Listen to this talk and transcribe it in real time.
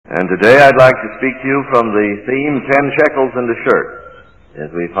And today I'd like to speak to you from the theme 10 shekels and a shirt, as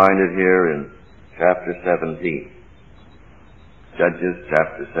we find it here in chapter 17. Judges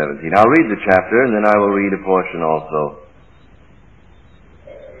chapter 17. I'll read the chapter and then I will read a portion also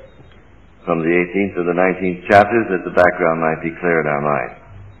from the 18th to the 19th chapters, that the background might be clear in our mind.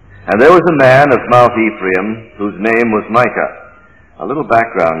 And there was a man of Mount Ephraim whose name was Micah. A little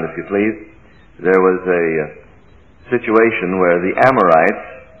background, if you please. There was a situation where the Amorites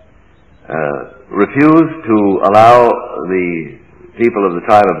refused to allow the people of the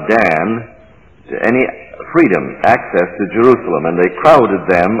tribe of Dan any freedom, access to Jerusalem, and they crowded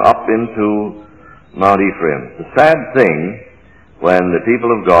them up into Mount Ephraim. It's a sad thing when the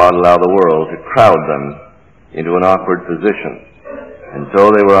people of God allow the world to crowd them into an awkward position. And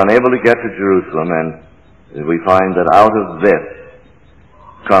so they were unable to get to Jerusalem, and we find that out of this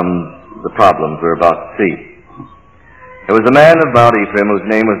comes the problems we're about to see. There was a man of Mount Ephraim whose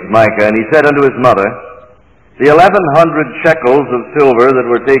name was Micah, and he said unto his mother, The 1,100 shekels of silver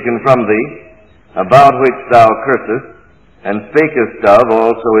that were taken from thee, about which thou cursest, and spakest of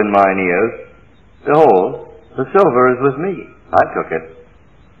also in mine ears, behold, the silver is with me. I took it.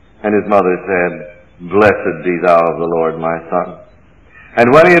 And his mother said, Blessed be thou of the Lord, my son.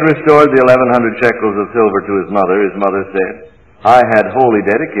 And when he had restored the 1,100 shekels of silver to his mother said, I had wholly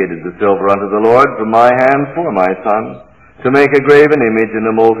dedicated the silver unto the Lord from my hand for my son, to make a graven image and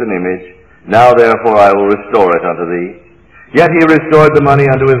a molten image. Now therefore I will restore it unto thee. Yet he restored the money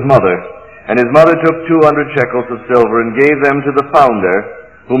unto his mother. And his mother took 200 shekels of silver, and gave them to the founder,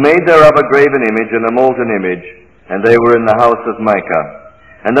 who made thereof a graven image and a molten image, and they were in the house of Micah.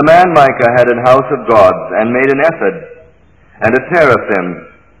 And the man Micah had an house of gods, and made an ephod, and a teraphim.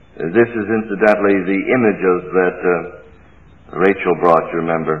 This is incidentally the images that Rachel brought, you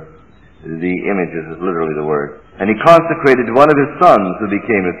remember. The images is literally the word. And he consecrated one of his sons, who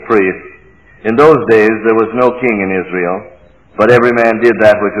became his priest. In those days there was no king in Israel, but every man did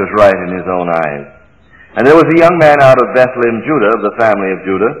that which was right in his own eyes. And there was a young man out of Bethlehem, Judah, of the family of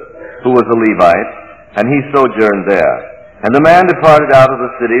Judah, who was a Levite, and he sojourned there. And the man departed out of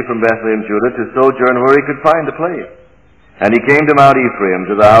the city from Bethlehem, Judah, to sojourn where he could find a place. And he came to Mount Ephraim,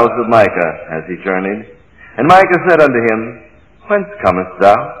 to the house of Micah, as he journeyed. And Micah said unto him, Whence comest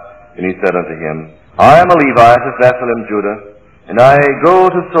thou? And he said unto him, I am a Levite of Bethlehem, Judah, and I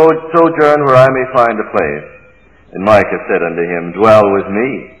go to sojourn where I may find a place. And Micah said unto him, Dwell with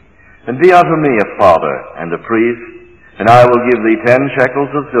me, and be unto me a father and a priest, and I will give thee 10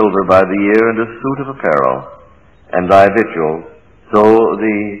 shekels of silver by the year, and a suit of apparel, and thy victuals. So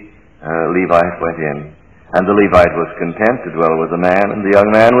the Levite went in, and the Levite was content to dwell with the man, and the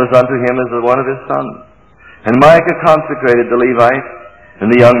young man was unto him as one of his sons. And Micah consecrated the Levite, and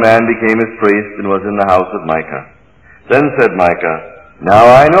the young man became his priest, and was in the house of Micah. Then said Micah, Now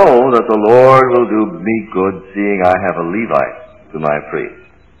I know that the Lord will do me good, seeing I have a Levite to my priest.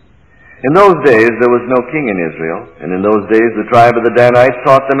 In those days there was no king in Israel, and in those days the tribe of the Danites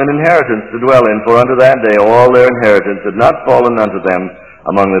taught them an inheritance to dwell in, for unto that day all their inheritance had not fallen unto them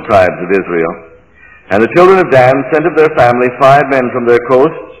among the tribes of Israel. And the children of Dan sent of their family 5 men from their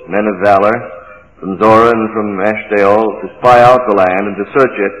coasts, men of valor, from Zorah and from Eshtaol, to spy out the land and to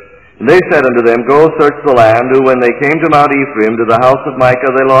search it. And they said unto them, Go search the land, who when they came to Mount Ephraim, to the house of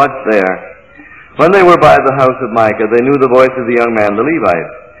Micah, they lodged there. When they were by the house of Micah, they knew the voice of the young man the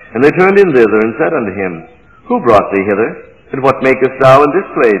Levite. And they turned in thither, and said unto him, Who brought thee hither? And what makest thou in this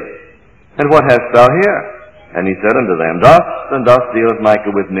place? And what hast thou here? And he said unto them, Thus and thus dealeth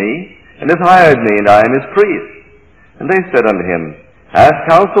Micah with me, and hath hired me, and I am his priest. And they said unto him, Ask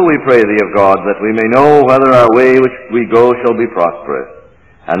counsel, we pray thee, of God, that we may know whether our way which we go shall be prosperous.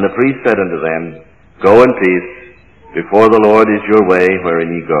 And the priest said unto them, Go in peace, before the Lord is your way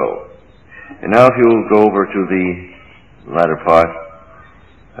wherein ye go. And now if you will go over to the latter part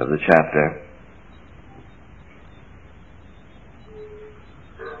of the chapter.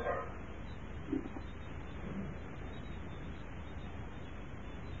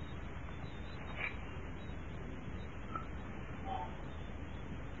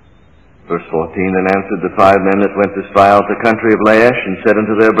 Verse 14, Then answered the 5 men that went to spy out the country of Laish, and said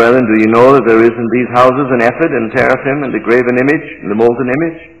unto their brethren, Do ye know that there is in these houses an ephod, and teraphim, and a graven image, and a molten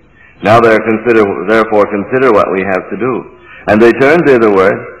image? Now therefore consider what we have to do. And they turned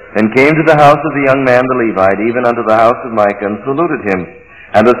thitherward, and came to the house of the young man the Levite, even unto the house of Micah, and saluted him.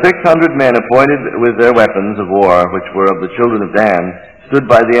 And the 600 men appointed with their weapons of war, which were of the children of Dan,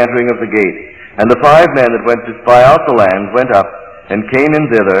 stood by the entering of the gate. And the 5 men that went to spy out the land went up, and came in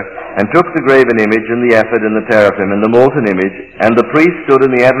thither, and took the graven image, and the ephod, and the teraphim, and the molten image. And the priest stood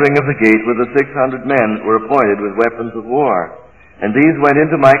in the entering of the gate with the 600 men that were appointed with weapons of war. And these went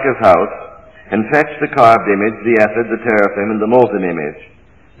into Micah's house, and fetched the carved image, the ephod, the teraphim, and the molten image.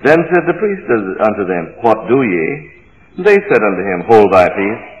 Then said the priest unto them, What do ye? And they said unto him, Hold thy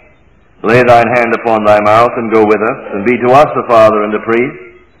peace. Lay thine hand upon thy mouth, and go with us, and be to us a father and a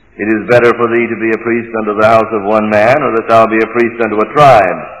priest. It is better for thee to be a priest unto the house of one man, or that thou be a priest unto a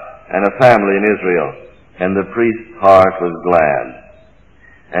tribe, and a family in Israel. And the priest's heart was glad.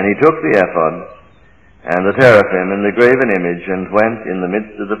 And he took the ephod, and the teraphim, and the graven image, and went in the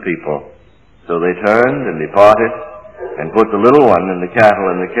midst of the people. So they turned and departed, and put the little one and the cattle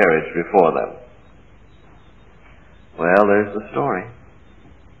in the carriage before them. Well, there's the story.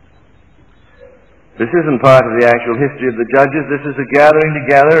 This isn't part of the actual history of the judges. This is a gathering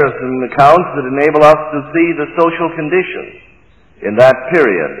together of some accounts that enable us to see the social conditions in that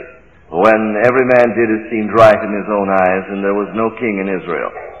period when every man did as seemed right in his own eyes and there was no king in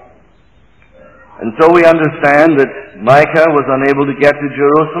Israel. And so we understand that Micah was unable to get to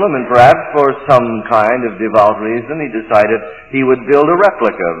Jerusalem, and perhaps for some kind of devout reason he decided he would build a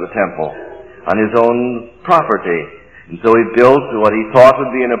replica of the temple on his own property. And so he built what he thought would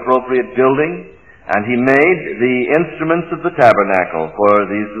be an appropriate building, and he made the instruments of the tabernacle, for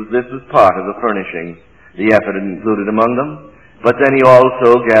this was part of the furnishing, the ephod included among them. But then he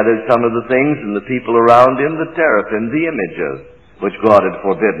also gathered some of the things and the people around him, the teraphim, the images, which God had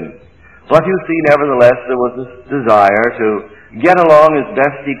forbidden. But you see, nevertheless, there was this desire to get along as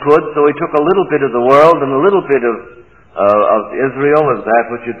best he could, so he took a little bit of the world and a little bit of Israel, of that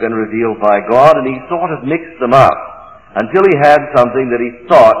which had been revealed by God, and he sort of mixed them up until he had something that he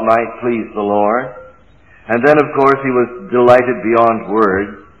thought might please the Lord. And then, of course, he was delighted beyond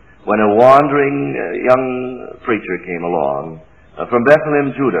words when a wandering young preacher came along from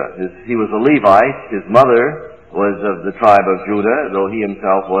Bethlehem, Judah. He was a Levite. His mother was of the tribe of Judah, though he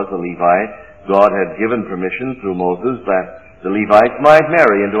himself was a Levite. God had given permission through Moses that the Levites might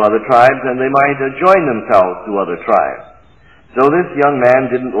marry into other tribes and they might join themselves to other tribes. So this young man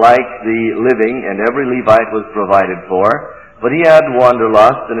didn't like the living, and every Levite was provided for, but he had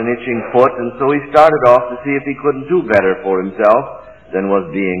wanderlust and an itching foot, and so he started off to see if he couldn't do better for himself than was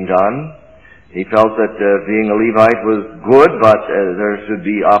being done. He felt that being a Levite was good, but there should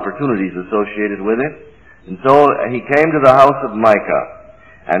be opportunities associated with it. And so he came to the house of Micah,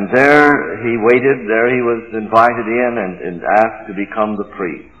 and there he waited. There he was invited in and asked to become the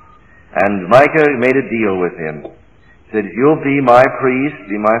priest. And Micah made a deal with him. He said, If you'll be my priest,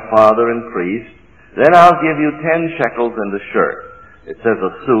 be my father and priest, then I'll give you 10 shekels and a shirt. It says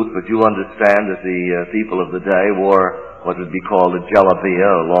a suit, but you understand that the people of the day wore what would be called a jalabia,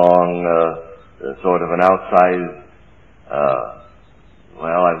 a long sort of an outsized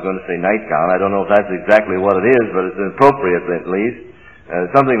I was going to say nightgown. I don't know if that's exactly what it is, but it's appropriate at least.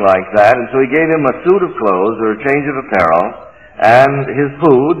 Something like that. And so he gave him a suit of clothes or a change of apparel and his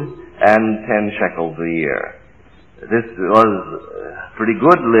food and 10 shekels a year. This was pretty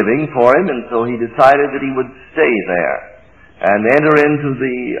good living for him, and so he decided that he would stay there and enter into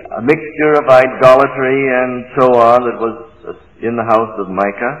the mixture of idolatry and so on that was in the house of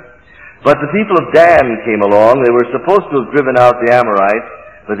Micah. But the people of Dan came along. They were supposed to have driven out the Amorites,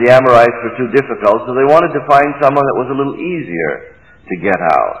 but the Amorites were too difficult, so they wanted to find someone that was a little easier to get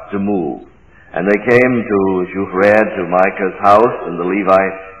out, to move. And they came to Shufred, to Micah's house, and the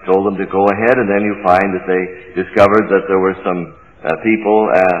Levite told them to go ahead, and then you find that they discovered that there were some people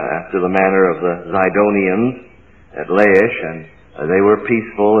after the manner of the Zidonians at Laish, and they were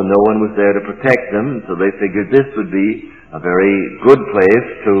peaceful, and no one was there to protect them, so they figured this would be a very good place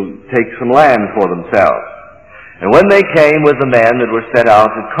to take some land for themselves. And when they came with the men that were set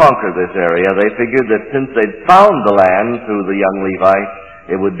out to conquer this area, they figured that since they'd found the land through the young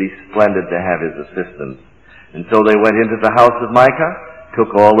Levite, it would be splendid to have his assistance. And so they went into the house of Micah,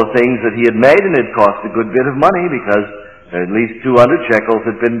 took all the things that he had made, and it cost a good bit of money because at least 200 shekels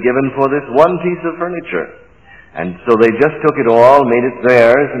had been given for this one piece of furniture. And so they just took it all, made it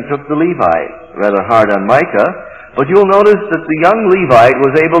theirs, and took the Levite. Rather hard on Micah. But you'll notice that the young Levite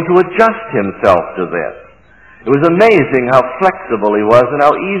was able to adjust himself to this. It was amazing how flexible he was and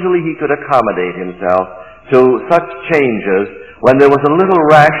how easily he could accommodate himself to such changes when there was a little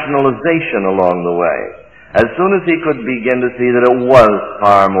rationalization along the way. As soon as he could begin to see that it was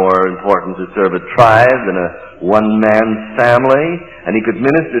far more important to serve a tribe than a one-man family, and he could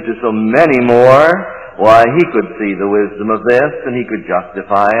minister to so many more, why, he could see the wisdom of this and he could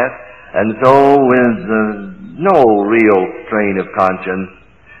justify it. And so with no real strain of conscience,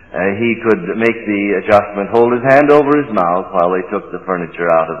 he could make the adjustment, hold his hand over his mouth while they took the furniture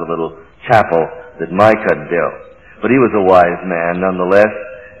out of the little chapel that Micah built. But he was a wise man nonetheless.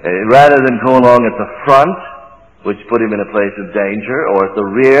 Rather than go along at the front which put him in a place of danger, or at the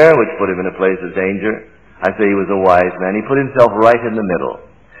rear, which put him in a place of danger. I say he was a wise man. He put himself right in the middle,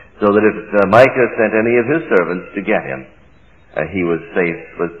 so that if Micah sent any of his servants to get him, he was safe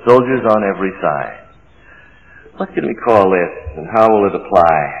with soldiers on every side. What can we call this, and how will it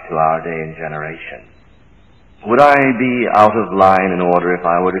apply to our day and generation? Would I be out of line in order if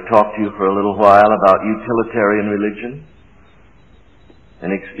I were to talk to you for a little while about utilitarian religion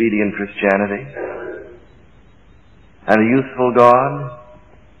and expedient Christianity and a useful God?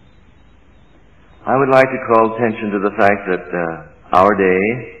 I would like to call attention to the fact that our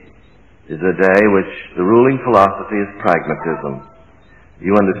day is a day which the ruling philosophy is pragmatism.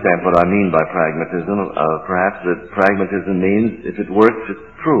 You understand what I mean by pragmatism. Perhaps that pragmatism means if it works, it's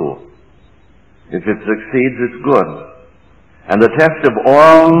true. If it succeeds, it's good. And the test of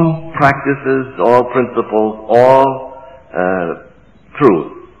all practices, all principles, all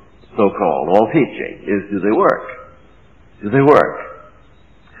truth, so-called, all teaching, is do they work? Do they work?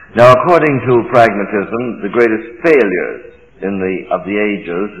 Now, according to pragmatism, the greatest failures of the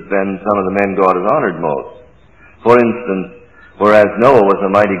ages have been some of the men God has honored most. For instance, whereas Noah was a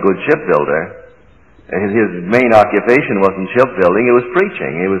mighty good shipbuilder, his main occupation wasn't shipbuilding, it was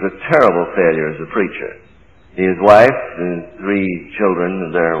preaching. He was a terrible failure as a preacher. His wife, his 3 children,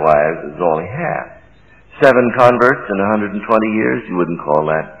 and their wives is all he had. 7 converts in 120 years, you wouldn't call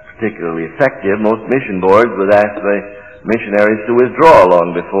that particularly effective. Most mission boards would ask the missionaries to withdraw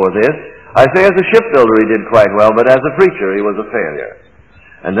long before this. I say as a shipbuilder he did quite well, but as a preacher he was a failure.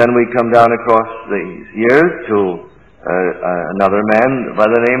 And then we come down across these years to another man by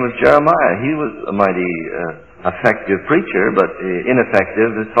the name of Jeremiah. He was a mighty effective preacher, but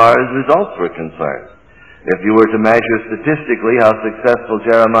ineffective as far as results were concerned. If you were to measure statistically how successful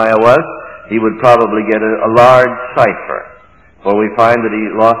Jeremiah was, he would probably get a large cipher. For we find that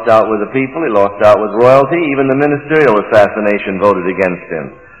he lost out with the people, he lost out with royalty, even the ministerial assassination voted against him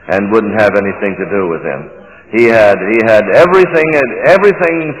and wouldn't have anything to do with him. He had everything, and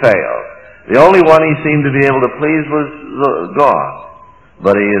everything failed. The only one he seemed to be able to please was God.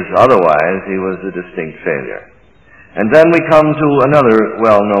 But otherwise, he was a distinct failure. And then we come to another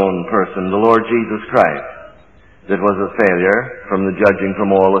well-known person, the Lord Jesus Christ, that was a failure from the judging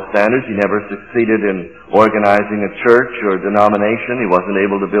from all the standards. He never succeeded in organizing a church or a denomination. He wasn't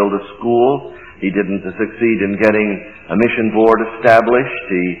able to build a school. He didn't succeed in getting a mission board established.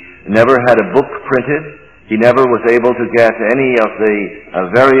 He never had a book printed. He never was able to get any of the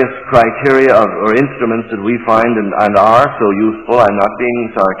various criteria or instruments that we find and are so useful. I'm not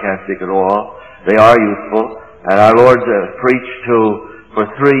being sarcastic at all. They are useful. And our Lord preached for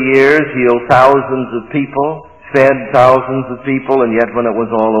 3 years, healed thousands of people, fed thousands of people, and yet when it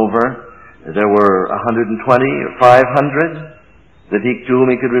was all over, there were 120 or 500 to whom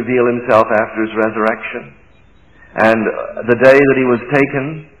he could reveal himself after his resurrection. And the day that he was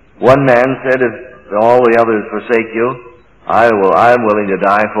taken, one man said, if all the others forsake you, I'm willing to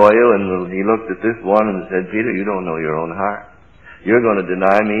die for you. And he looked at this one and said, Peter, you don't know your own heart. You're going to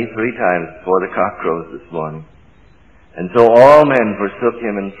deny me 3 times before the cock crows this morning. And so all men forsook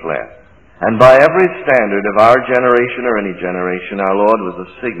him and fled. And by every standard of our generation or any generation, our Lord was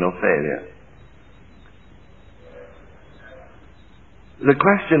a signal failure. The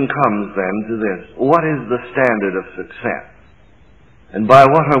question comes then to this: what is the standard of success? And by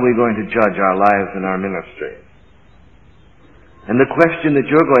what are we going to judge our lives and our ministry? And the question that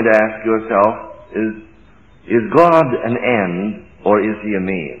you're going to ask yourself is God an end or is he a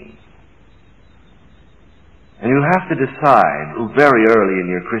means? And you have to decide very early in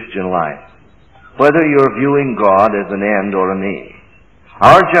your Christian life whether you're viewing God as an end or a means.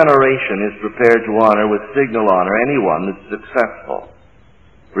 Our generation is prepared to honor with signal honor anyone that's successful,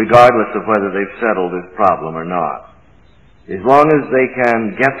 regardless of whether they've settled this problem or not. As long as they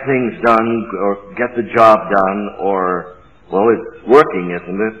can get things done or get the job done it's working,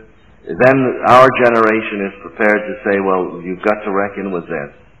 isn't it? Then our generation is prepared to say, well, you've got to reckon with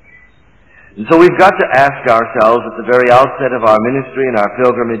this. And so we've got to ask ourselves at the very outset of our ministry and our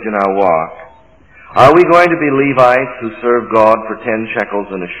pilgrimage and our walk, are we going to be Levites who serve God for 10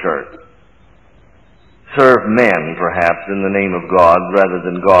 shekels and a shirt? Serve men, perhaps, in the name of God rather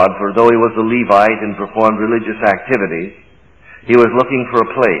than God, for though he was a Levite and performed religious activities, he was looking for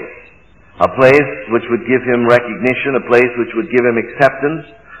a place which would give him recognition, a place which would give him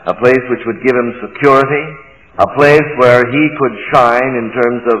acceptance, a place which would give him security, a place where he could shine in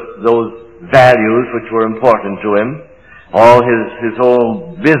terms of those values which were important to him. All his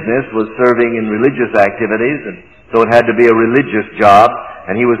whole business was serving in religious activities, and so it had to be a religious job,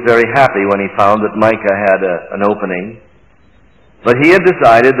 and he was very happy when he found that Micah had an opening. But he had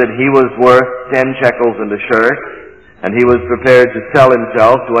decided that he was worth 10 shekels in the shirt, and he was prepared to sell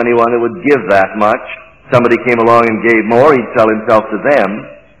himself to anyone who would give that much. Somebody came along and gave more, he'd sell himself to them.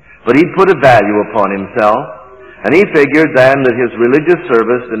 But he'd put a value upon himself, and he figured then that his religious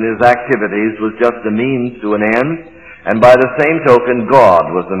service and his activities was just a means to an end, and by the same token, God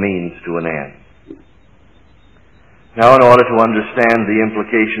was a means to an end. Now, in order to understand the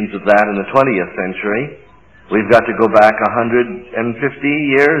implications of that in the 20th century, we've got to go back 150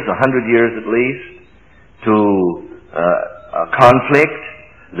 years, 100 years at least, to a conflict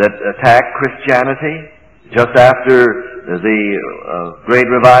that attacked Christianity just after the great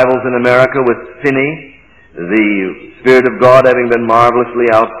revivals in America with Finney, the Spirit of God having been marvelously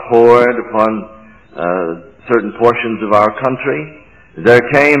outpoured upon certain portions of our country. There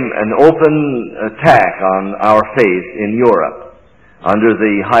came an open attack on our faith in Europe under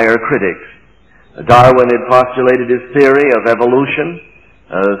the higher critics. Darwin had postulated his theory of evolution.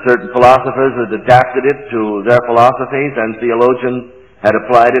 Certain philosophers had adapted it to their philosophies, and theologians had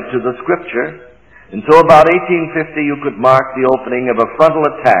applied it to the Scripture. And so about 1850 you could mark the opening of a frontal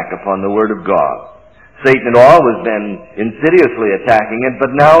attack upon the Word of God. Satan had always been insidiously attacking it,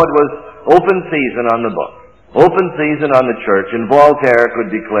 but now it was open season on the book. Open season on the church, and Voltaire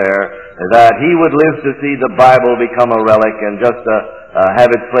could declare that he would live to see the Bible become a relic and just have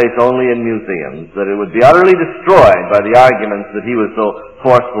its place only in museums, that it would be utterly destroyed by the arguments that he was so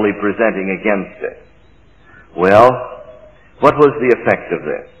forcefully presenting against it. Well, what was the effect of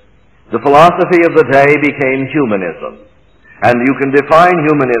this? The philosophy of the day became humanism. And you can define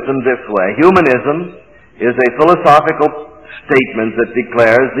humanism this way. Humanism is a philosophical statement that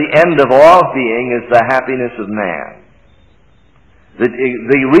declares the end of all being is the happiness of man.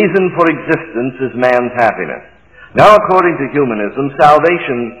 The reason for existence is man's happiness. Now, according to humanism,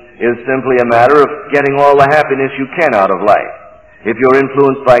 salvation is simply a matter of getting all the happiness you can out of life. If you're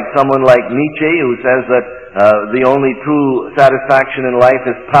influenced by someone like Nietzsche, who says that the only true satisfaction in life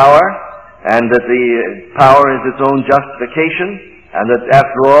is power, and that the power is its own justification, and that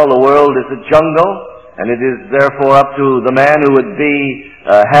after all the world is a jungle, and it is therefore up to the man who would be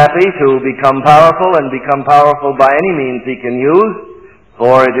happy to become powerful, and become powerful by any means he can use,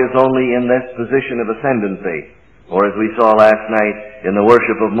 for it is only in this position of ascendancy, or as we saw last night in the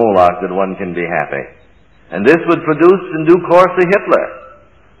worship of Moloch, that one can be happy. And this would produce in due course a Hitler,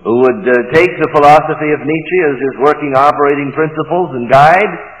 who would take the philosophy of Nietzsche as his working operating principles and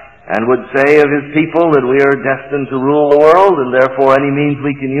guide, and would say of his people that we are destined to rule the world, and therefore any means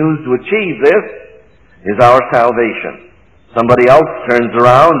we can use to achieve this is our salvation. Somebody else turns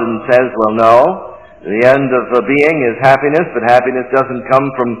around and says, well, no, the end of being is happiness, but happiness doesn't come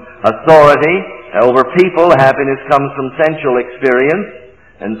from authority over people. Happiness comes from sensual experience.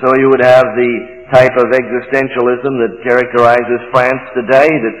 And so you would have the type of existentialism that characterizes France today,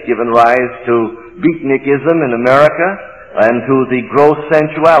 that's given rise to beatnikism in America, and to the gross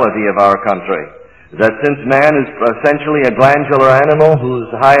sensuality of our country. That since man is essentially a glandular animal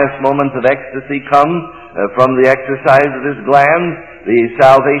whose highest moments of ecstasy come from the exercise of his glands, the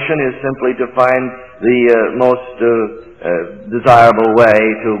salvation is simply to find the most desirable way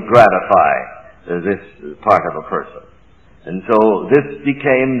to gratify this part of a person. And so this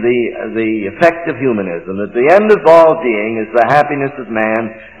became the effect of humanism, that the end of all being is the happiness of man.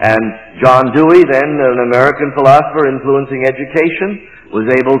 And John Dewey, then an American philosopher influencing education, was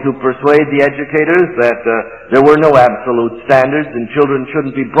able to persuade the educators that there were no absolute standards and children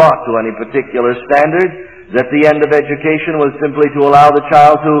shouldn't be brought to any particular standard, that the end of education was simply to allow the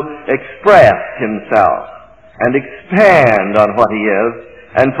child to express himself and expand on what he is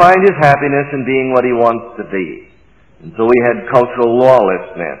and find his happiness in being what he wants to be. And so we had cultural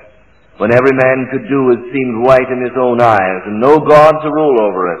lawlessness, when every man could do as seemed right in his own eyes, and no God to rule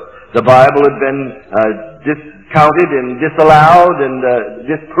over it. The Bible had been discounted and disallowed and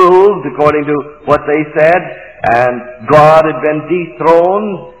disproved according to what they said, and God had been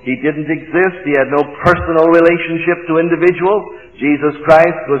dethroned. He didn't exist. He had no personal relationship to individuals. Jesus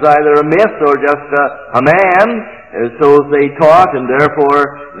Christ was either a myth or just a man, so they taught, and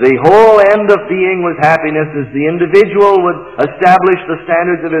therefore the whole end of being was happiness, as the individual would establish the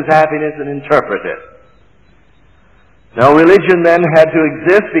standards of his happiness and interpret it. Now, religion then had to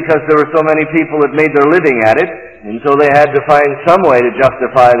exist because there were so many people that made their living at it, and so they had to find some way to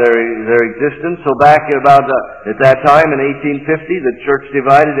justify their existence. So back about at that time in 1850, the church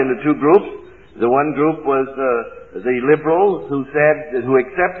divided into two groups. The one group was the liberals, who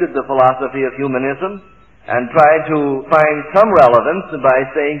accepted the philosophy of humanism and tried to find some relevance by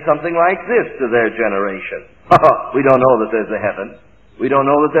saying something like this to their generation. We don't know that there's a heaven. We don't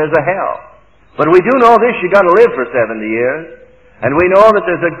know that there's a hell. But we do know this: you got to live for 70 years. And we know that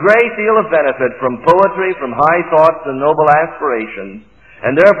there's a great deal of benefit from poetry, from high thoughts and noble aspirations.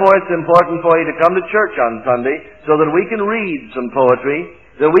 And therefore it's important for you to come to church on Sunday so that we can read some poetry,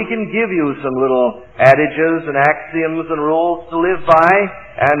 that we can give you some little adages and axioms and rules to live by.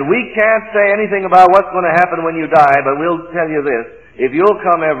 And we can't say anything about what's going to happen when you die, but we'll tell you this. If you'll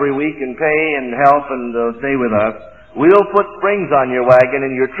come every week and pay and help and stay with us, we'll put springs on your wagon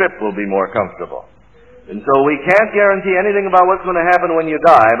and your trip will be more comfortable. And so we can't guarantee anything about what's going to happen when you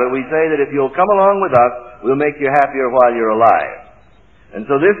die, but we say that if you'll come along with us, we'll make you happier while you're alive. And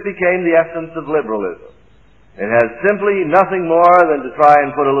so this became the essence of liberalism. It has simply nothing more than to try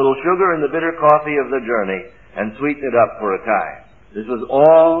and put a little sugar in the bitter coffee of the journey and sweeten it up for a time. This was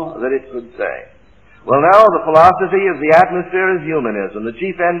all that it could say. Well, now the philosophy of the atmosphere is humanism. The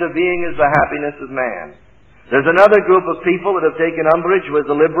chief end of being is the happiness of man. There's another group of people that have taken umbrage with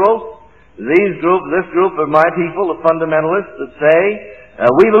the liberals. This group of my people, the fundamentalists, that say,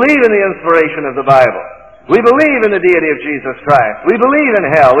 we believe in the inspiration of the Bible. We believe in the deity of Jesus Christ. We believe in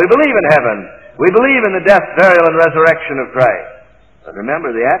hell. We believe in heaven. We believe in the death, burial, and resurrection of Christ. But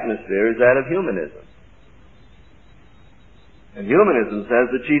remember, the atmosphere is that of humanism. And humanism says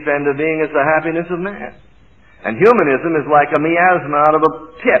the chief end of being is the happiness of man. And humanism is like a miasma out of a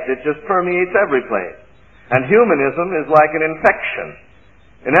pit. It just permeates every place. And humanism is like an infection,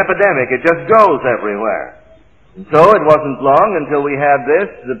 an epidemic. It just goes everywhere. And so it wasn't long until we had this,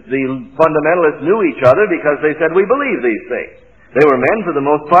 that the fundamentalists knew each other because they said, we believe these things. They were men, for the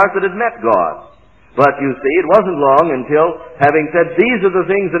most part, that had met God. But you see, it wasn't long until, having said, these are the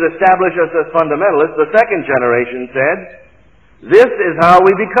things that establish us as fundamentalists, the second generation said, this is how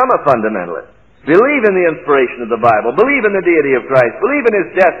we become a fundamentalist. Believe in the inspiration of the Bible. Believe in the deity of Christ. Believe in His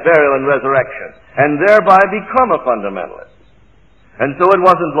death, burial, and resurrection. And thereby become a fundamentalist. And so it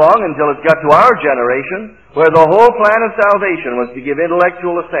wasn't long until it got to our generation where the whole plan of salvation was to give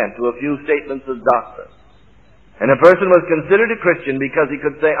intellectual assent to a few statements of doctrine. And a person was considered a Christian because he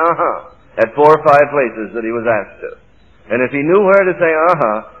could say, at 4 or 5 places that he was asked to. And if he knew where to say,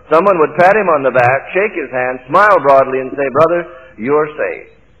 someone would pat him on the back, shake his hand, smile broadly, and say, brother, you're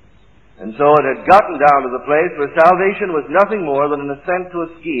saved. And so it had gotten down to the place where salvation was nothing more than an assent to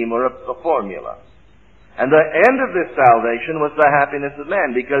a scheme or a formula. And the end of this salvation was the happiness of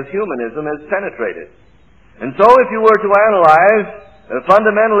man, because humanism has penetrated. And so if you were to analyze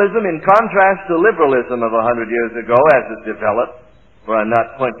fundamentalism in contrast to liberalism of 100 years ago as it developed, for I'm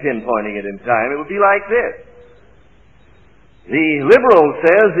not pinpointing it in time, it would be like this. The liberal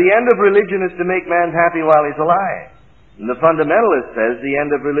says the end of religion is to make man happy while he's alive. And the fundamentalist says the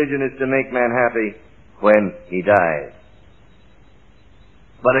end of religion is to make man happy when he dies.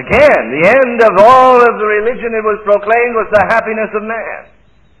 But again, the end of all of the religion it was proclaimed was the happiness of man.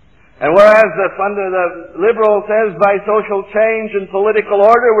 And whereas the liberal says by social change and political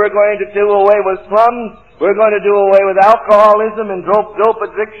order we're going to do away with slums, we're going to do away with alcoholism and dope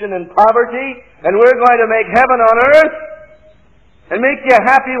addiction and poverty, and we're going to make heaven on earth and make you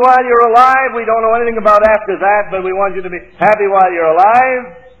happy while you're alive. We don't know anything about after that, but we want you to be happy while you're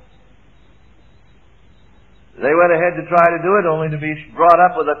alive. They went ahead to try to do it, only to be brought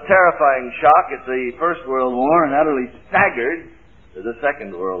up with a terrifying shock at the First World War and utterly staggered to the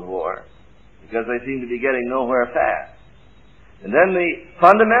Second World War, because they seemed to be getting nowhere fast. And then the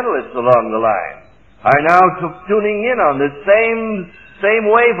fundamentalists along the line are now tuning in on this same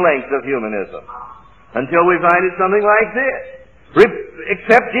wavelength of humanism, until we find it something like this.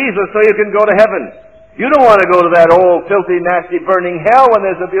 Accept Jesus so you can go to heaven. You don't want to go to that old, filthy, nasty, burning hell when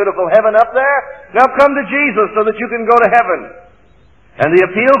there's a beautiful heaven up there. Now come to Jesus so that you can go to heaven. And the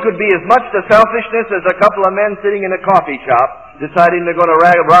appeal could be as much to selfishness as a couple of men sitting in a coffee shop deciding they're going to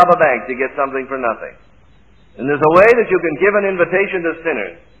rob a bank to get something for nothing. And there's a way that you can give an invitation to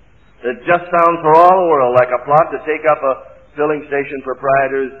sinners that just sounds for all the world like a plot to take up a filling station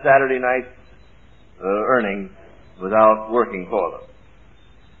proprietor's Saturday night earnings without working for them.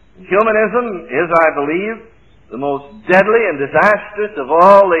 Humanism is, I believe, the most deadly and disastrous of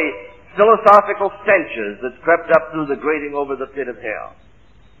all the philosophical stenches that's crept up through the grating over the pit of hell.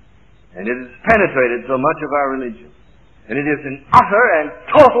 And it has penetrated so much of our religion. And it is in utter and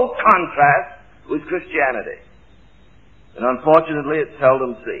total contrast with Christianity. And unfortunately, it's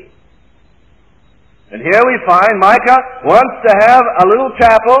seldom seen. And here we find Micah wants to have a little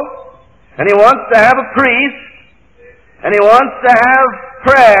chapel, and he wants to have a priest, and he wants to have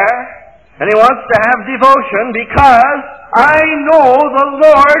prayer, and he wants to have devotion, because I know the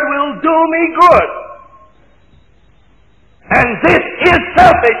Lord will do me good. And this is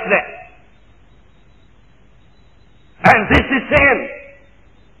selfishness. And this is sin.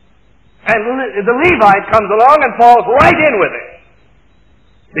 And the Levite comes along and falls right in with it.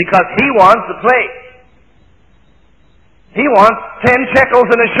 because he wants a plate. He wants 10 shekels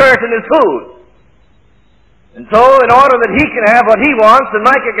and a shirt and his food. And so, in order that he can have what he wants and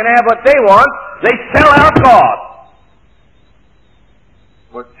Micah can have what they want, they sell out God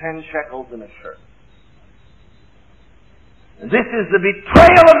for 10 shekels and a shirt. And this is the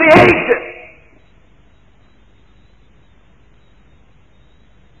betrayal of the ages.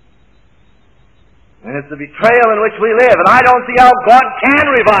 And it's the betrayal in which we live. And I don't see how God can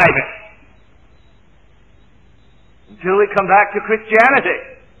revive it until we come back to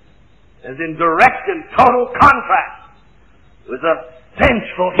Christianity, as in direct and total contrast with the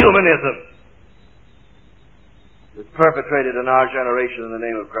vengeful humanism that's perpetrated in our generation in the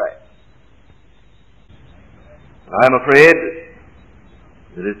name of Christ. I'm afraid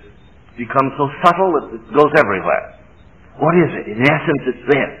that it's become so subtle that it goes everywhere. What is it? In essence, it's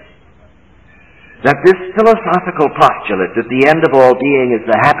this: that this philosophical postulate that the end of all being is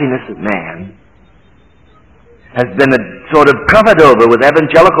the happiness of man has been sort of covered over with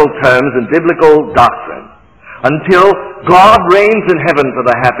evangelical terms and biblical doctrine until God reigns in heaven for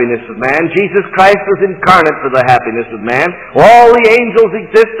the happiness of man. Jesus Christ was incarnate for the happiness of man. All the angels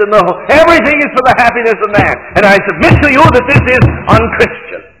exist in the whole. Everything is for the happiness of man. And I submit to you that this is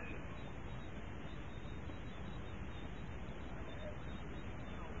unchristian.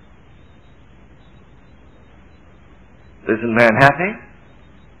 Isn't man happy?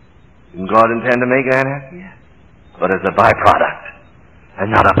 Didn't God intend to make man happy? Yes. But as a byproduct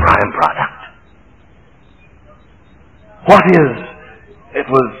and not a prime product. What is? It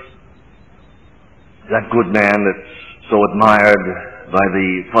was that good man that's so admired by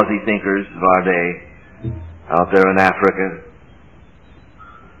the fuzzy thinkers of our day out there in Africa.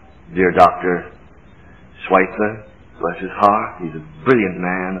 Dear Dr. Schweitzer, bless his heart. He's a brilliant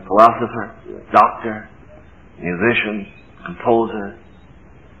man, a philosopher, a doctor, musician, composer,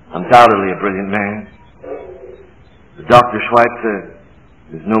 undoubtedly a brilliant man. But Dr. Schweitzer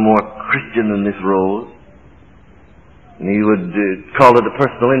is no more Christian than this rose. And he would call it a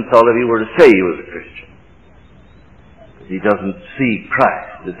personal insult if he were to say he was a Christian. But he doesn't see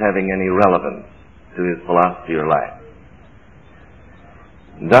Christ as having any relevance to his philosophy or life.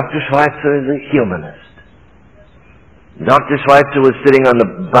 And Dr. Schweitzer is a humanist. Dr. Schweitzer was sitting on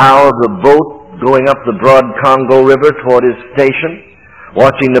the bow of the boat going up the broad Congo River toward his station,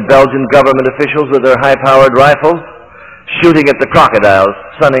 watching the Belgian government officials with their high-powered rifles shooting at the crocodiles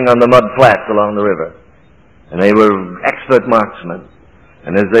sunning on the mud flats along the river. And they were expert marksmen.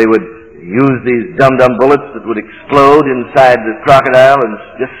 And as they would use these dum-dum bullets that would explode inside the crocodile and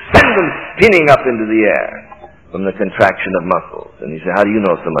just send them spinning up into the air from the contraction of muscles. And he said, how do you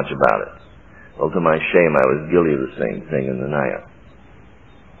know so much about it? Well, to my shame, I was guilty of the same thing in the Nile.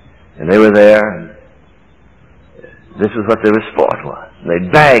 And they were there, and this is what their sport was. And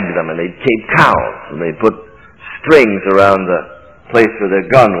they'd bag them, and they'd keep cows, and they'd put strings around the place where their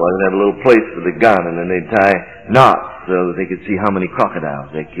gun was, and have a little place for the gun, and then they'd tie knots so that they could see how many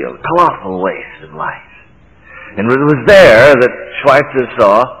crocodiles they killed. Colossal waste of life. And it was there that Schweitzer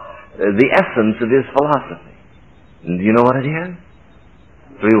saw the essence of his philosophy. And do you know what it is?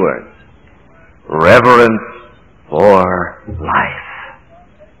 3 words. Reverence for life.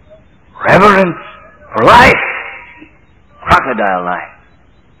 Reverence for life. Crocodile life.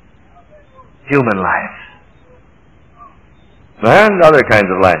 Human life. And other kinds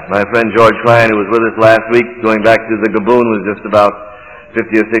of life. My friend George Klein, who was with us last week, going back to the Gaboon, was just about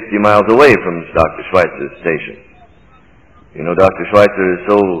 50 or 60 miles away from Dr. Schweitzer's station. You know, Dr. Schweitzer is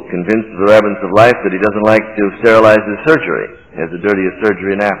so convinced of the reverence of life that he doesn't like to sterilize his surgery. He has the dirtiest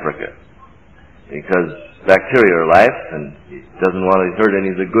surgery in Africa. Because bacteria are life, and he doesn't want to hurt any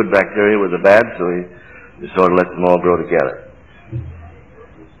of the good bacteria with the bad, so he just sort of lets them all grow together.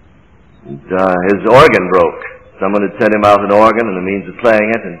 And, his organ broke. Someone had sent him out an organ and the means of playing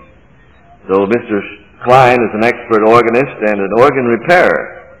it, and so Mr. Klein is an expert organist and an organ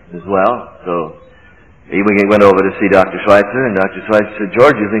repairer as well. So he went over to see Dr. Schweitzer, and Dr. Schweitzer said,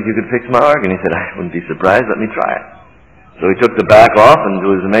 George, you think you could fix my organ? He said, I wouldn't be surprised, let me try it. So he took the back off, and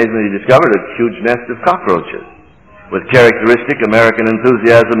to his amazement he discovered a huge nest of cockroaches. With characteristic American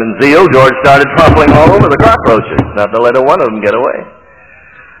enthusiasm and zeal, George started trampling all over the cockroaches, not to let one of them get away.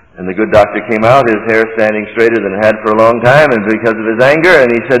 And the good doctor came out, his hair standing straighter than it had for a long time, and because of his anger, and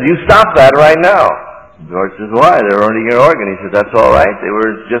he said, you stop that right now. George says, why? They're earning your organ. He said, that's all right. They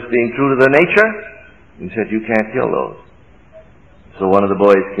were just being true to their nature. He said, you can't kill those. So one of the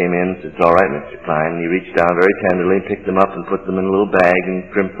boys came in and said, it's all right, Mr. Klein. And he reached down very tenderly, picked them up and put them in a little bag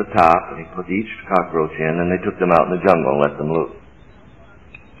and crimped the top, and he put each cockroach in, and they took them out in the jungle and let them loose.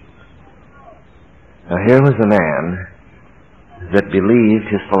 Now here was a man that believed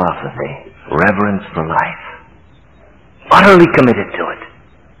his philosophy, reverence for life, utterly committed to it,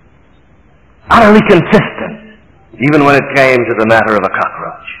 utterly consistent, even when it came to the matter of a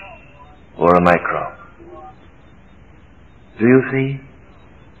cockroach or a microbe. Do you see?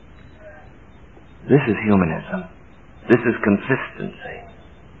 This is humanism. This is consistency.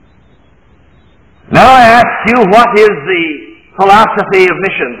 Now I ask you, what is the philosophy of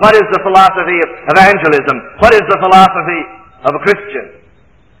missions? What is the philosophy of evangelism? What is the philosophy of a Christian?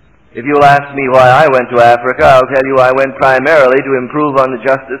 If you'll ask me why I went to Africa, I'll tell you I went primarily to improve on the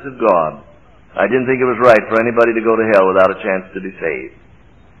justice of God. I didn't think it was right for anybody to go to hell without a chance to be saved.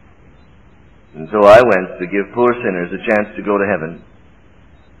 And so I went to give poor sinners a chance to go to heaven.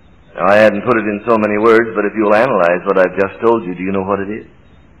 Now, I hadn't put it in so many words, but if you'll analyze what I've just told you, do you know what it is?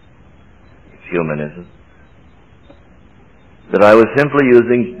 It's humanism. That I was simply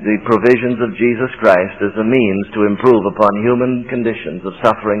using the provisions of Jesus Christ as a means to improve upon human conditions of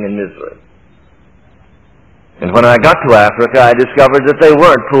suffering and misery. And when I got to Africa, I discovered that they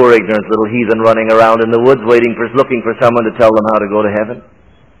weren't poor, ignorant little heathen running around in the woods looking for someone to tell them how to go to heaven.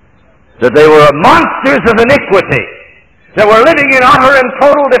 That they were monsters of iniquity, that were living in utter and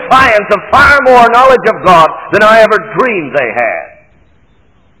total defiance of far more knowledge of God than I ever dreamed they had.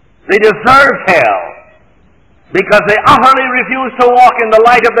 They deserved hell because they utterly refused to walk in the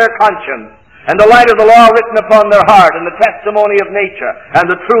light of their conscience and the light of the law written upon their heart and the testimony of nature and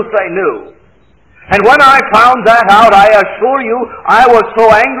the truth they knew. And when I found that out, I assure you, I was so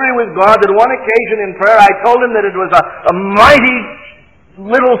angry with God that one occasion in prayer I told him that it was a mighty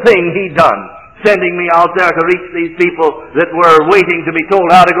little thing he'd done, sending me out there to reach these people that were waiting to be told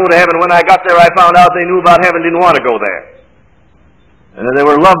how to go to heaven. When I got there, I found out they knew about heaven, didn't want to go there. And that they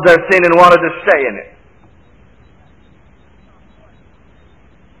were loved their sin and wanted to stay in it.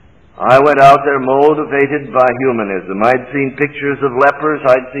 I went out there motivated by humanism. I'd seen pictures of lepers,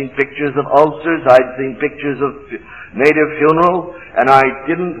 I'd seen pictures of ulcers, I'd seen pictures of native funerals, and I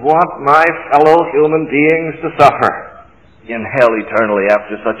didn't want my fellow human beings to suffer in hell eternally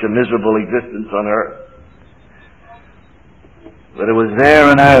after such a miserable existence on earth. But it was there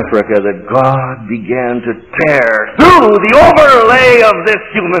in Africa that God began to tear through the overlay of this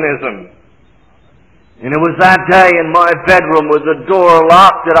humanism. And it was that day in my bedroom with the door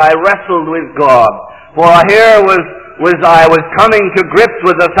locked that I wrestled with God. For here I was coming to grips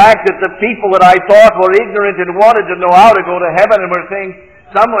with the fact that the people that I thought were ignorant and wanted to know how to go to heaven and were saying,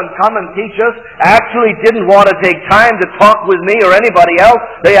 someone come and teach us, actually didn't want to take time to talk with me or anybody else.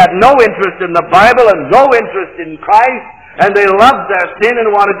 They had no interest in the Bible and no interest in Christ, and they loved their sin and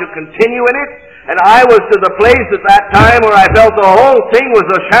wanted to continue in it. And I was to the place at that time where I felt the whole thing was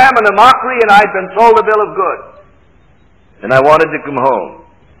a sham and a mockery, and I'd been sold a bill of goods. And I wanted to come home.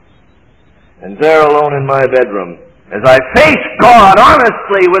 And there alone in my bedroom, as I faced God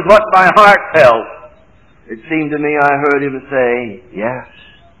honestly with what my heart felt, it seemed to me I heard him say, yes,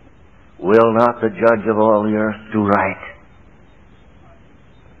 will not the judge of all the earth do right?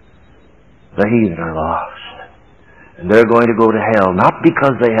 The heathen are lost. And they're going to go to hell, not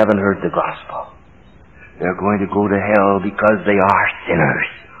because they haven't heard the gospel. They're going to go to hell because they are sinners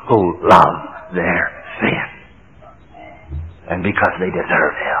who love their sin. And because they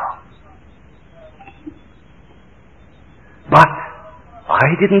deserve hell. But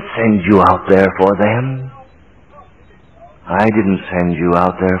I didn't send you out there for them. I didn't send you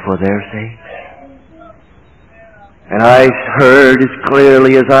out there for their sake. And I heard as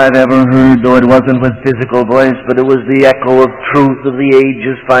clearly as I've ever heard, though it wasn't with physical voice, but it was the echo of truth of the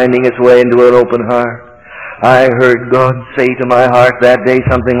ages finding its way into an open heart. I heard God say to my heart that day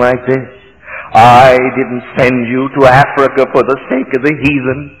something like this: I didn't send you to Africa for the sake of the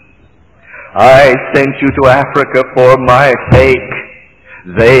heathen. I sent you to Africa for my sake.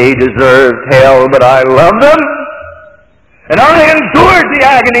 They deserved hell, but I love them. And I endured the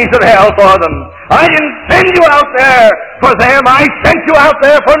agonies of hell for them. I didn't send you out there for them. I sent you out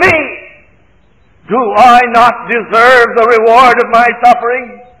there for me. Do I not deserve the reward of my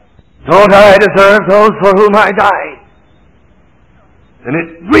suffering? Don't I deserve those for whom I died? And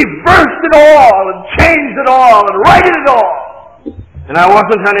it reversed it all and changed it all and righted it all. And I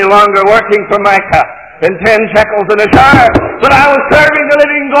wasn't any longer working for Micah and 10 shekels in a jar, but I was serving the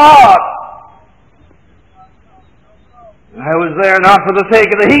living God. I was there not for the sake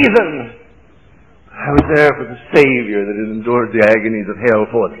of the heathen. I was there for the Savior that had endured the agonies of hell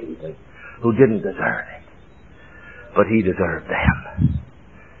for the heathen, who didn't deserve it. But he deserved them,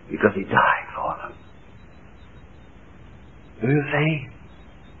 because he died for them. Do you see?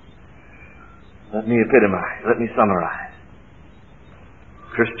 Let me epitomize. Let me summarize.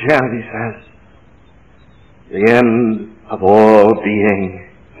 Christianity says, The end of all being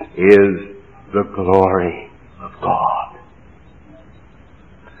is the glory of God.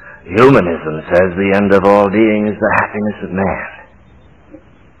 Humanism says the end of all being is the happiness of man.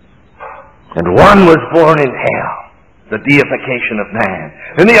 And one was born in hell, the deification of man.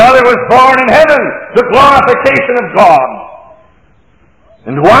 And the other was born in heaven, the glorification of God.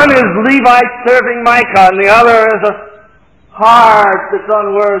 And one is Levi serving Micah, and the other is a heart that's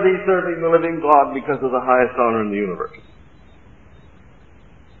unworthy serving the living God because of the highest honor in the universe.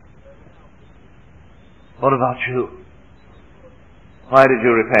 What about you? Why did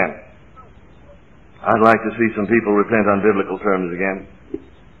you repent? I'd like to see some people repent on biblical terms again.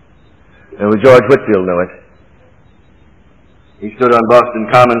 George Whitefield knew it. He stood on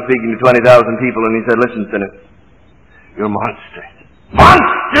Boston Common speaking to 20,000 people, and he said, "Listen, sinners, you're monsters.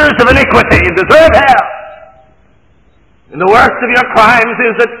 Monsters of iniquity, you deserve hell. And the worst of your crimes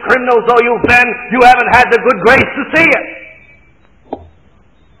is that, criminals though you've been, you haven't had the good grace to see it."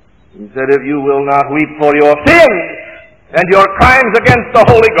 He said, "If you will not weep for your sins and your crimes against the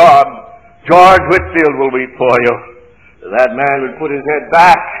holy God, George Whitefield will weep for you." That man would put his head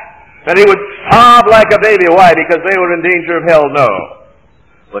back, and he would sob like a baby. Why? Because they were in danger of hell? No.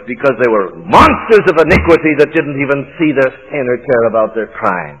 But because they were monsters of iniquity that didn't even see their sin or care about their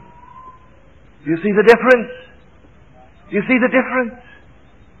crime. Do you see the difference? Do you see the difference?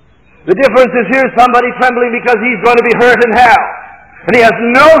 The difference is here's somebody trembling because he's going to be hurt in hell. And he has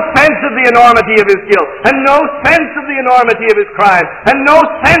no sense of the enormity of his guilt, and no sense of the enormity of his crime, and no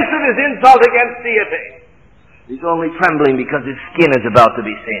sense of his insult against deity. He's only trembling because his skin is about to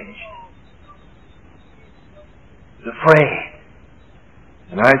be singed. He's afraid.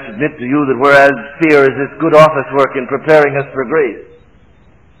 And I submit to you that whereas fear is this good office work in preparing us for grace,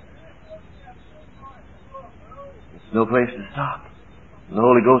 it's no place to stop. The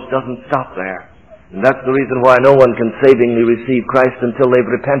Holy Ghost doesn't stop there. And that's the reason why no one can savingly receive Christ until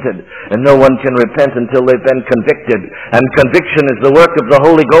they've repented. And no one can repent until they've been convicted. And conviction is the work of the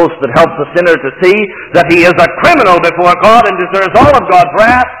Holy Ghost that helps a sinner to see that he is a criminal before God and deserves all of God's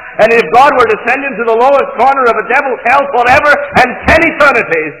wrath. And if God were to send him to the lowest corner of a devil's hell forever and 10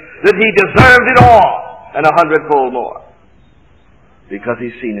 eternities, that he deserved it all and 100-fold more. Because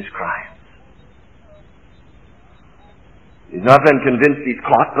he's seen his crimes. He's not been convinced he's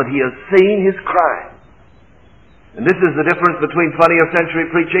caught, but he has seen his crime. And this is the difference between 20th century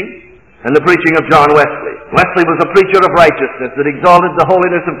preaching and the preaching of John Wesley. Wesley was a preacher of righteousness that exalted the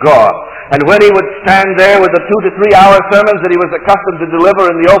holiness of God. And when he would stand there with the 2 to 3 hour sermons that he was accustomed to deliver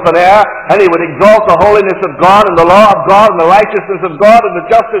in the open air, and he would exalt the holiness of God and the law of God and the righteousness of God and the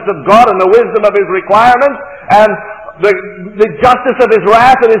justice of God and the wisdom of his requirements and the justice of his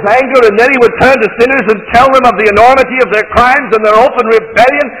wrath and his anger, and then he would turn to sinners and tell them of the enormity of their crimes and their open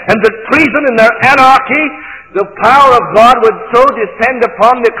rebellion and the treason and their anarchy. The power of God would so descend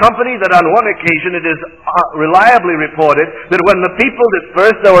upon the company that on one occasion it is reliably reported that when the people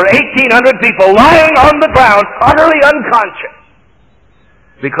dispersed, there were 1,800 people lying on the ground, utterly unconscious,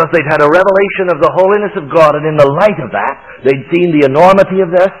 because they'd had a revelation of the holiness of God, and in the light of that, they'd seen the enormity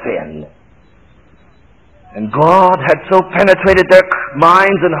of their sin. And God had so penetrated their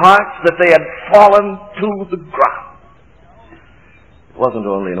minds and hearts that they had fallen to the ground. It wasn't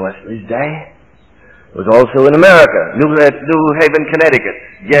only in Wesley's day. It was also in America. New Haven, Connecticut,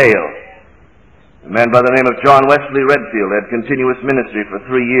 Yale. A man by the name of John Wesley Redfield had continuous ministry for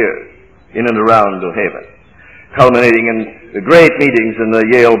 3 years in and around New Haven, culminating in the great meetings in the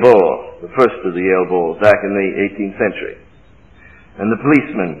Yale Bowl, the first of the Yale Bowls back in the 18th century. And the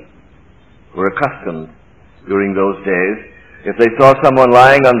policemen were accustomed during those days, if they saw someone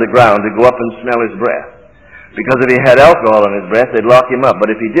lying on the ground, to go up and smell his breath. Because if he had alcohol in his breath, they'd lock him up.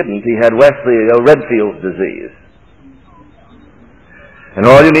 But if he didn't, he had Redfield's disease. And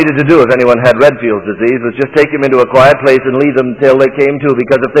all you needed to do if anyone had Redfield's disease was just take him into a quiet place and leave them until they came to.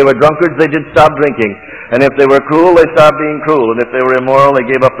 Because if they were drunkards, they did stop drinking. And if they were cruel, they stopped being cruel. And if they were immoral, they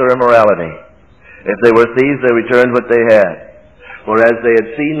gave up their immorality. If they were thieves, they returned what they had. For as they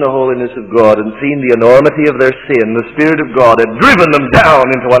had seen the holiness of God and seen the enormity of their sin, the Spirit of God had driven them down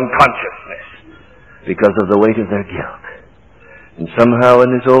into unconsciousness because of the weight of their guilt. And somehow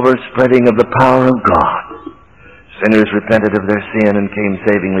in this overspreading of the power of God, sinners repented of their sin and came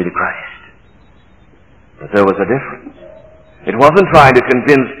savingly to Christ. But there was a difference. It wasn't trying to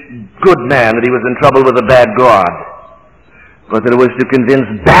convince good man that he was in trouble with a bad God, but that it was to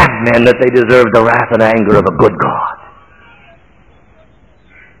convince bad men that they deserved the wrath and anger of a good God.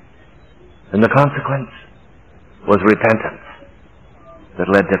 And the consequence was repentance that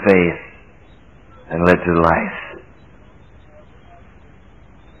led to faith and led to life.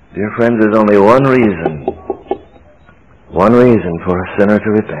 Dear friends, there's only one reason One reason for a sinner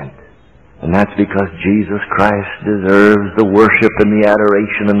to repent, and that's because Jesus Christ deserves the worship and the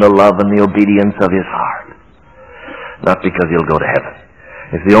adoration and the love and the obedience of his heart. Not because he'll go to heaven.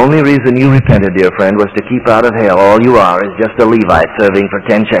 If the only reason you repented, dear friend, was to keep out of hell, all you are is just a Levite serving for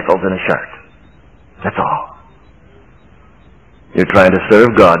 10 shekels and a shirt. That's all. You're trying to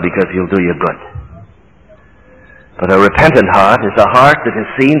serve God because he'll do you good. But a repentant heart is a heart that has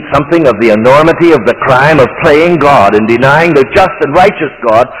seen something of the enormity of the crime of playing God and denying the just and righteous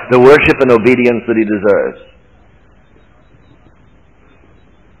God the worship and obedience that he deserves.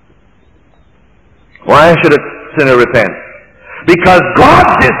 Why should a sinner repent? Because God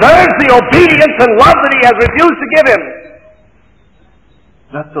deserves the obedience and love that he has refused to give him.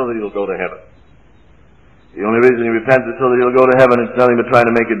 Not so that he'll go to heaven. The only reason he repents is so that he'll go to heaven. It's nothing but trying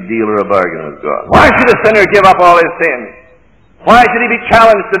to make a deal or a bargain with God. Why should a sinner give up all his sins? Why should he be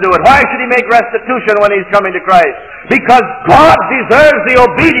challenged to do it? Why should he make restitution when he's coming to Christ? Because God deserves the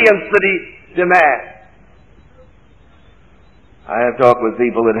obedience that he demands. I have talked with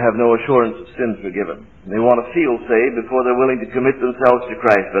people that have no assurance of sins forgiven. They want to feel saved before they're willing to commit themselves to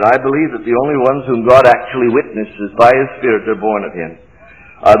Christ. But I believe that the only ones whom God actually witnesses by his Spirit are born of him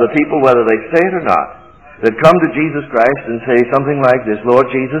are the people, whether they say it or not, that come to Jesus Christ and say something like this: Lord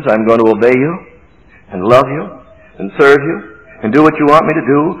Jesus, I'm going to obey you and love you and serve you and do what you want me to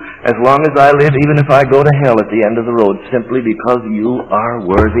do as long as I live, even if I go to hell at the end of the road, simply because you are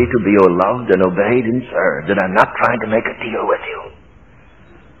worthy to be loved and obeyed and served, and I'm not trying to make a deal with you.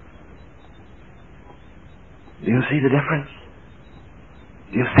 Do you see the difference?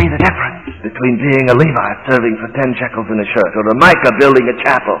 Do you see the difference between being a Levite serving for 10 shekels in a shirt, or a Micah building a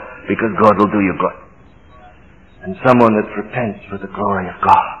chapel because God will do you good, and someone that repents for the glory of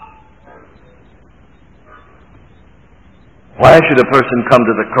God? Why should a person come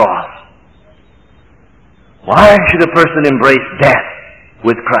to the cross? Why should a person embrace death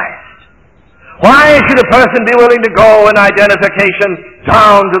with Christ? Why should a person be willing to go in identification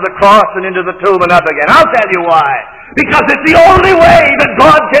down to the cross and into the tomb and up again? I'll tell you why. Because it's the only way that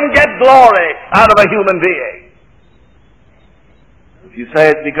God can get glory out of a human being. If you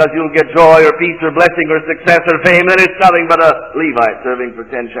say it's because you'll get joy or peace or blessing or success or fame, then it's nothing but a Levite serving for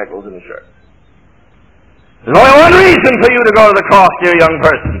 10 shekels in a shirt. There's only one reason for you to go to the cross, dear young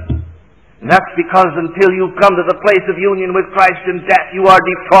person. And that's because until you come to the place of union with Christ in death, you are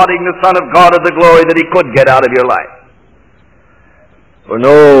defrauding the Son of God of the glory that he could get out of your life. For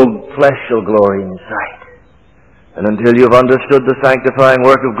no flesh shall glory in sight. And until you've understood the sanctifying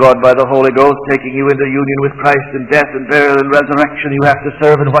work of God by the Holy Ghost, taking you into union with Christ in death and burial and resurrection, you have to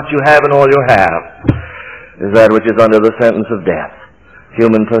serve in what you have, and all you have is that which is under the sentence of death.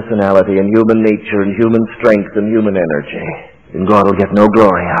 Human personality and human nature and human strength and human energy. And God will get no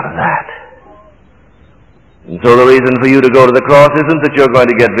glory out of that. And so the reason for you to go to the cross isn't that you're going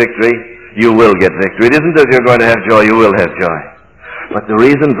to get victory. You will get victory. It isn't that you're going to have joy. You will have joy. But the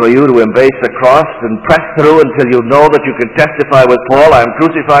reason for you to embrace the cross and press through until you know that you can testify with Paul, I'm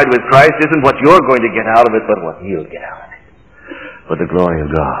crucified with Christ, isn't what you're going to get out of it, but what he'll get out of it. For the glory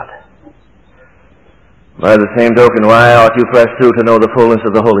of God. By the same token, why ought you press through to know the fullness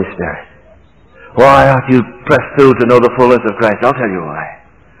of the Holy Spirit? Why ought you press through to know the fullness of Christ? I'll tell you why.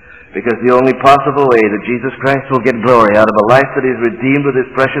 Because the only possible way that Jesus Christ will get glory out of a life that is redeemed with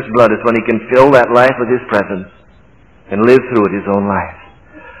his precious blood is when he can fill that life with his presence and live through it his own life.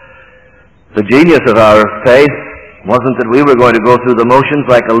 The genius of our faith wasn't that we were going to go through the motions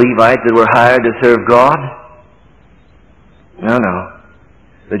like a Levite that were hired to serve God. No.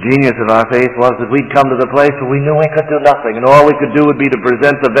 The genius of our faith was that we'd come to the place where we knew we could do nothing, and all we could do would be to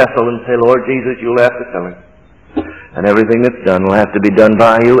present the vessel and say, Lord Jesus, you'll have to fill it. And everything that's done will have to be done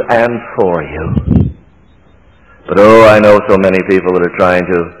by you and for you. But I know so many people that are trying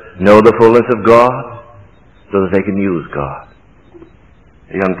to know the fullness of God so that they can use God.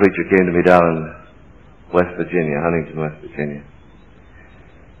 A young preacher came to me down in West Virginia, Huntington, West Virginia.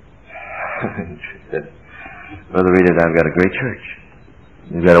 She said, Brother Reed, I've got a great church.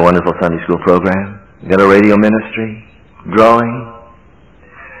 You've got a wonderful Sunday school program. You've got a radio ministry, growing.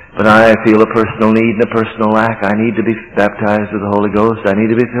 But I feel a personal need and a personal lack. I need to be baptized with the Holy Ghost. I need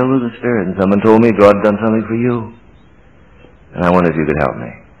to be filled with the Spirit. And someone told me God had done something for you. And I wonder if you could help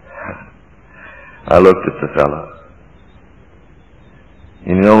me. I looked at the fellow.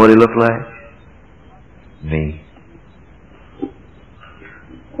 And you know what he looked like? Me.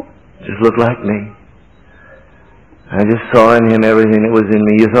 Just looked like me. I just saw in him everything that was in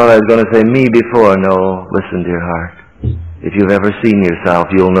me. You thought I was going to say me before. No, listen, dear heart. If you've ever seen yourself,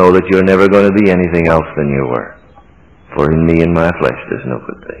 you'll know that you're never going to be anything else than you were. For in me and my flesh there's no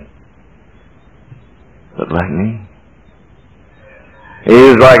good thing. Look like me. He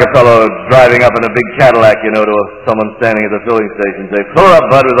was like a fellow driving up in a big Cadillac, to someone standing at the filling station and say, "Fill her up,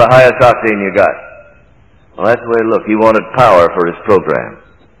 bud, with the highest octane you got." Well, that's the way it looked. He wanted power for his program.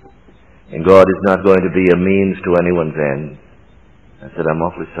 And God is not going to be a means to anyone's end. I said, "I'm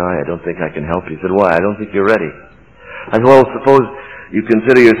awfully sorry. I don't think I can help you." He said, "Why?" "I don't think you're ready." I said, "Well, suppose you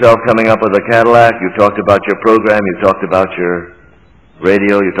consider yourself coming up with a Cadillac. You talked about your program. You talked about your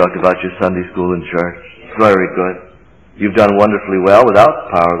radio. You talked about your Sunday school and church. Very good. You've done wonderfully well without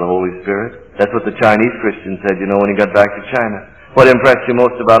the power of the Holy Spirit." That's what the Chinese Christian said, when he got back to China. "What impressed you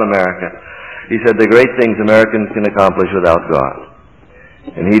most about America?" He said, "The great things Americans can accomplish without God."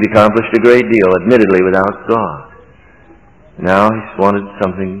 And he'd accomplished a great deal, admittedly, without God. Now he's wanted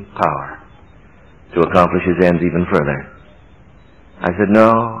something, power, to accomplish his ends even further. I said,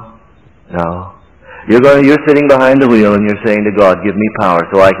 no. You're sitting behind the wheel and you're saying to God, "Give me power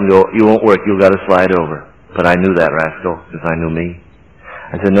so I can go. You won't work. You've got to slide over." But I knew that rascal, because I knew me.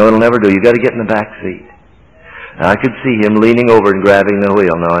 I said, "No, it'll never do. You've got to get in the back seat." And I could see him leaning over and grabbing the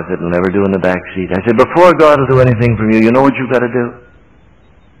wheel. No, I said, "It'll never do in the back seat." I said, "Before God will do anything from you, you know what you've got to do?"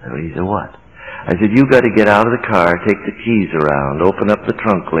 He said, "What?" I said, "You've got to get out of the car, take the keys around, open up the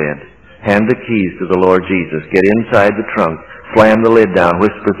trunk lid, hand the keys to the Lord Jesus, get inside the trunk, slam the lid down,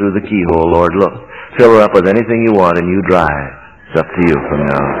 whisper through the keyhole, 'Lord, look, fill her up with anything you want, and you drive. It's up to you from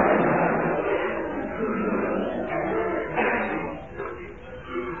now on.'"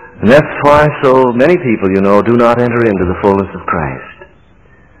 And that's why so many people, do not enter into the fullness of Christ,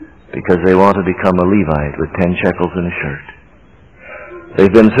 because they want to become a Levite with 10 shekels in a shirt.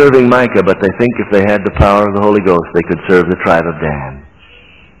 They've been serving Micah, but they think if they had the power of the Holy Ghost, they could serve the tribe of Dan.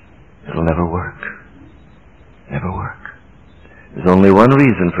 It'll never work. Never work. There's only one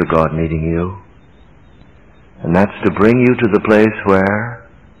reason for God needing you, and that's to bring you to the place where,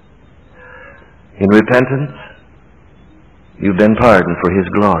 in repentance, you've been pardoned for His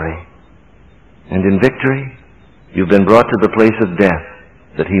glory, and in victory, you've been brought to the place of death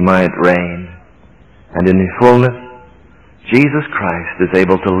that He might reign, and in His fullness, Jesus Christ is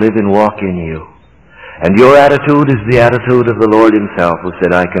able to live and walk in you. And your attitude is the attitude of the Lord Himself, who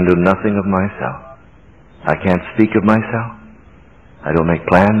said, "I can do nothing of myself. I can't speak of myself. I don't make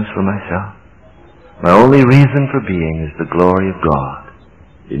plans for myself. My only reason for being is the glory of God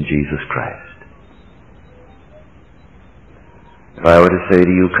in Jesus Christ." If I were to say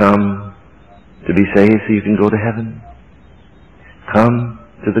to you, come to be saved so you can go to heaven, come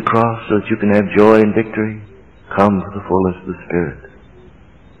to the cross so that you can have joy and victory, come to the fullness of the Spirit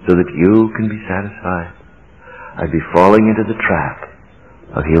so that you can be satisfied, I'd be falling into the trap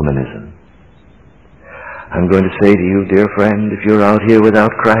of humanism. I'm going to say to you, dear friend, if you're out here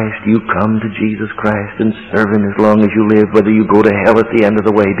without Christ, you come to Jesus Christ and serve Him as long as you live, whether you go to hell at the end of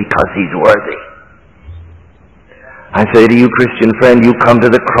the way, because He's worthy. I say to you, Christian friend, you come to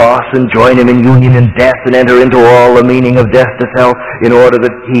the cross and join Him in union in death and enter into all the meaning of death to self in order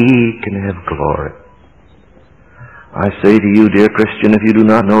that He can have glory. I say to you, dear Christian, if you do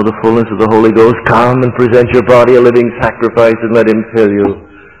not know the fullness of the Holy Ghost, come and present your body a living sacrifice and let Him fill you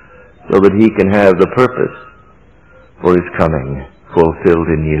so that He can have the purpose for His coming fulfilled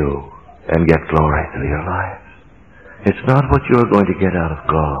in you and get glory through your life. It's not what you're going to get out of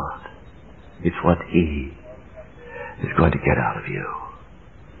God. It's what He is going to get out of you.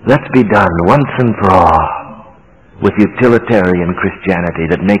 Let's be done once and for all with utilitarian Christianity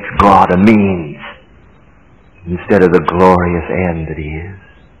that makes God a means instead of the glorious end that He is.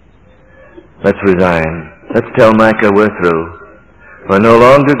 Let's resign. Let's tell Micah we're through. We're no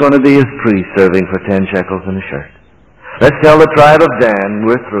longer going to be His priest serving for 10 shekels and a shirt. Let's tell the tribe of Dan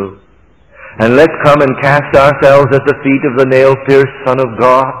we're through. And let's come and cast ourselves at the feet of the nail-pierced Son of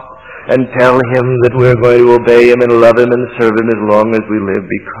God and tell Him that we're going to obey Him and love Him and serve Him as long as we live,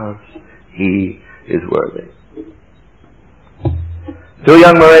 because He is worthy. 2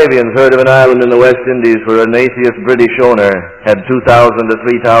 young Moravians heard of an island in the West Indies where an atheist British owner had 2,000 to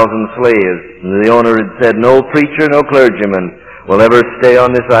 3,000 slaves. And the owner had said, "No preacher, no clergyman will ever stay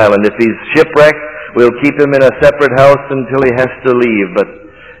on this island. If he's shipwrecked, we'll keep him in a separate house until he has to leave, but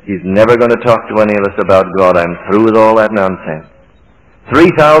he's never going to talk to any of us about God. I'm through with all that nonsense."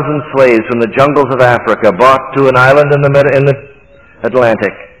 3,000 slaves from the jungles of Africa brought to an island in the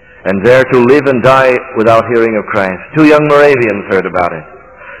Atlantic, and there to live and die without hearing of Christ. 2 young Moravians heard about it.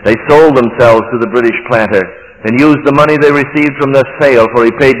 They sold themselves to the British planter and used the money they received from their sale, for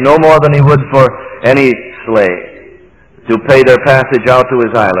he paid no more than he would for any slave, to pay their passage out to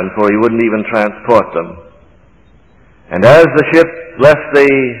his island, for he wouldn't even transport them. And as the ship left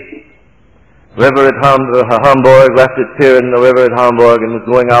the river at Hamburg, left its pier in the river at Hamburg, and was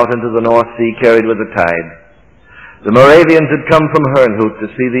going out into the North Sea carried with the tide, The Moravians had come from Herrnhut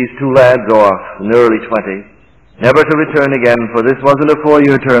to see these two lads off in the early 20s, never to return again, for this wasn't a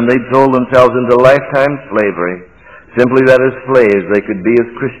 4-year term. They'd sold themselves into lifetime slavery, simply that as slaves they could be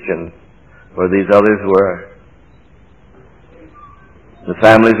as Christians, where these others were. The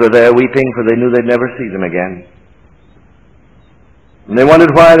families were there weeping, for they knew they'd never see them again. And they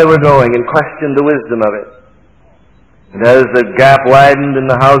wondered why they were going and questioned the wisdom of it. And as the gap widened and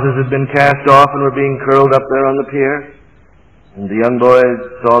the houses had been cast off and were being curled up there on the pier, and the young boys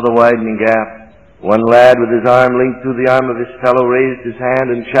saw the widening gap, one lad with his arm linked through the arm of his fellow raised his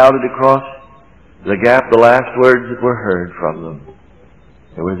hand and shouted across the gap the last words that were heard from them.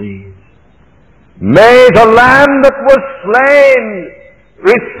 They were these: "May the Lamb that was slain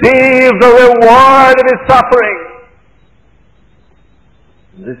receive the reward of his suffering."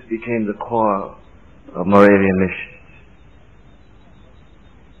 This became the core of Moravian missions.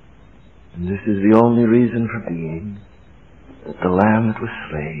 And this is the only reason for being, that the Lamb that was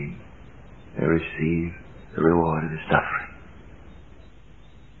slain may receive the reward of his suffering.